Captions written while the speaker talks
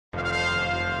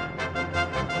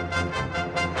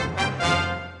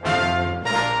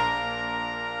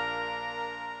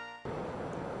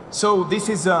So this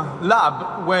is a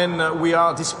lab where we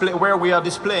are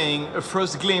displaying a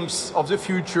first glimpse of the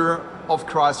future of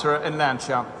Chrysler and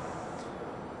Lancia.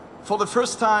 For the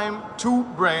first time, two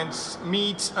brands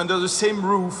meet under the same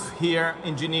roof here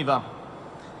in Geneva.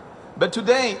 But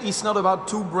today, it's not about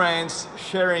two brands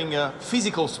sharing a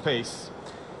physical space.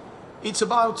 It's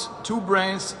about two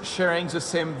brands sharing the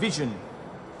same vision.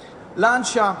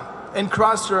 Lancia and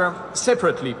Chrysler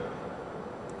separately,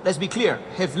 let's be clear,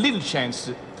 have little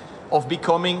chance of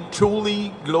becoming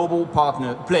truly global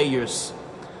players.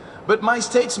 But my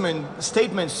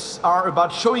statements are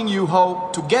about showing you how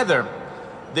together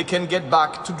they can get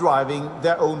back to driving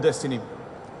their own destiny.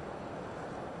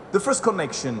 The first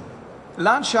connection.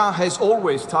 Lancia has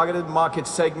always targeted market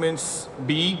segments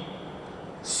B,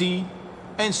 C,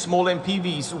 and small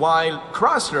MPVs, while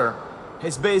Chrysler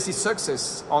has based its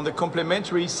success on the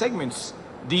complementary segments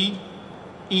D,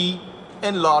 E,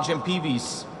 and large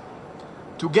MPVs.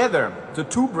 Together, the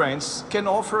two brands can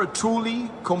offer a truly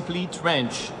complete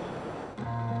range.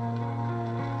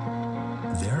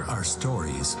 There are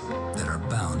stories that are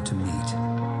bound to meet.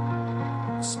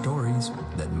 Stories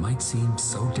that might seem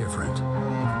so different.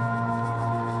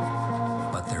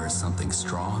 But there is something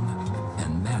strong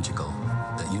and magical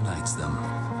that unites them.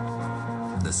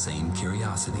 The same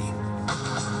curiosity.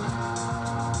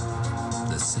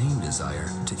 The same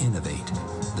desire to innovate.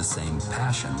 The same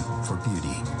passion for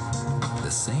beauty. The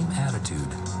same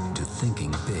attitude to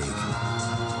thinking big.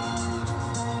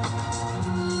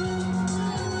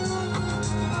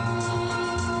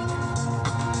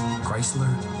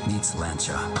 Chrysler meets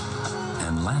Lancia,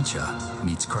 and Lancia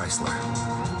meets Chrysler.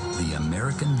 The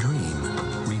American dream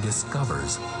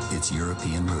rediscovers its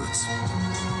European roots.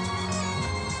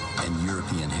 And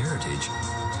European heritage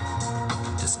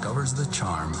discovers the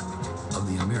charm of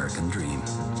the American dream.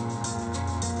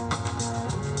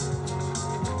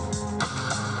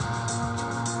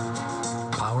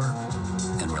 Power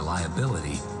and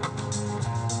reliability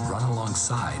run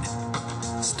alongside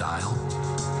style,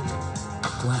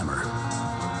 glamour,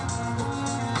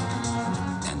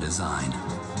 and design.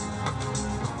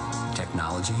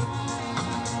 Technology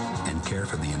and care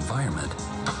for the environment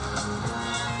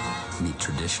meet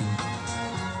tradition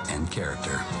and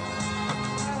character.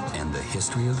 And the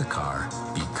history of the car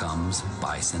becomes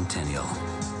bicentennial.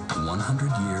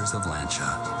 100 years of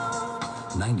Lancia,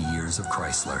 90 years of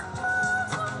Chrysler.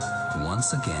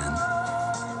 Once again,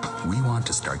 we want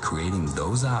to start creating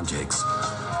those objects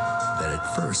that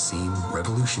at first seem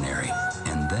revolutionary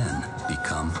and then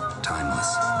become timeless.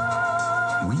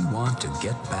 We want to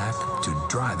get back to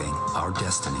driving our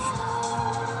destiny.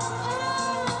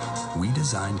 We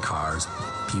design cars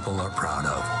people are proud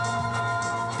of,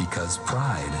 because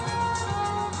pride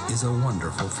is a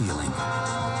wonderful feeling.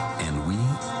 And we,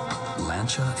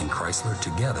 Lancia and Chrysler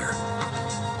together,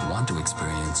 want to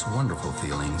experience wonderful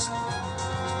feelings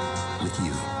with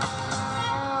you.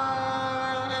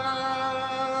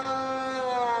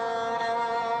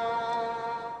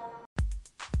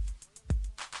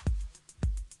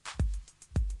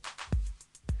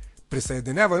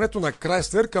 Присъединяването на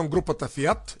Chrysler към групата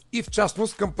Fiat и в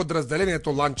частност към подразделението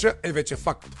Lancia е вече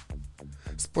факт.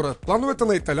 Според плановете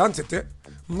на италианците,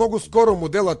 много скоро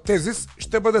моделът Tezis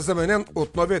ще бъде заменен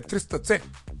от новия 300C,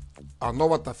 а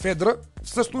новата Fedra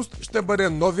всъщност ще бъде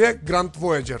новия Grand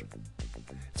Voyager.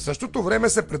 В същото време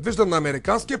се предвижда на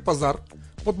американския пазар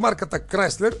под марката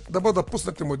Chrysler да бъдат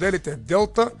пуснати моделите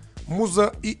Delta,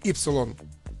 Musa и Y.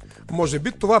 Може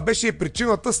би това беше и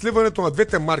причината сливането на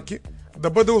двете марки да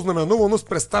бъде ознаменувано с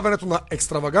представянето на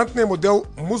екстравагантния модел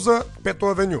Musa 5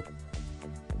 Avenue.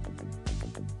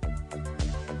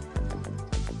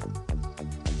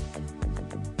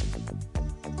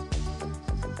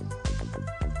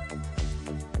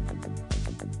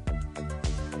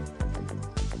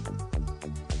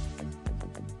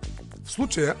 В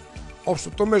случая,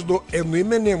 общото между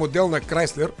едноименния модел на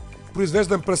Chrysler,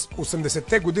 произвеждан през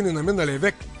 80-те години на миналия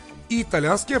век, и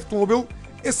италианския автомобил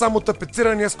е само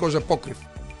тапецирания с кожа покрив.